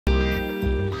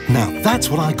Now that's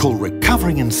what I call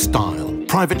recovering in style.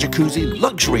 Private jacuzzi,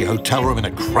 luxury hotel room in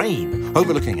a crane,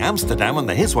 overlooking Amsterdam and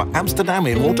the Hiswa Amsterdam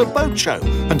in-water boat show.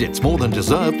 And it's more than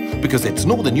deserved, because it's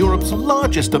Northern Europe's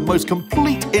largest and most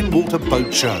complete in-water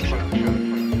boat show.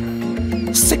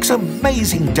 6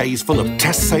 amazing days full of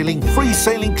test sailing, free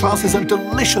sailing classes and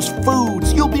delicious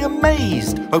foods. You'll be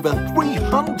amazed. Over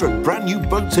 300 brand new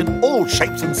boats in all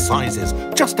shapes and sizes.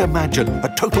 Just imagine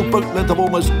a total boat length of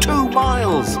almost 2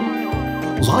 miles.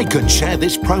 Like and share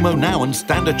this promo now and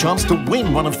stand a chance to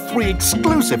win one of 3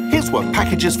 exclusive Hiswa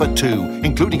packages for 2,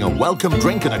 including a welcome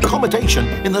drink and accommodation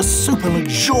in the super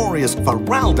luxurious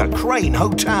Faralda Crane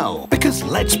Hotel. Because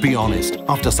let's be honest,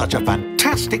 after such a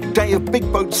fantastic day of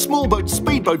big boats, small boats,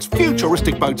 speedboats,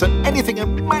 futuristic boats and anything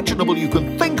imaginable you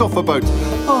can think of for boats,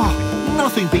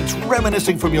 nothing beats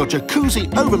reminiscing from your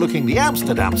jacuzzi overlooking the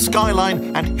Amsterdam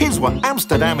skyline and Hiswa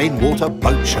Amsterdam in-water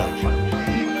boat show.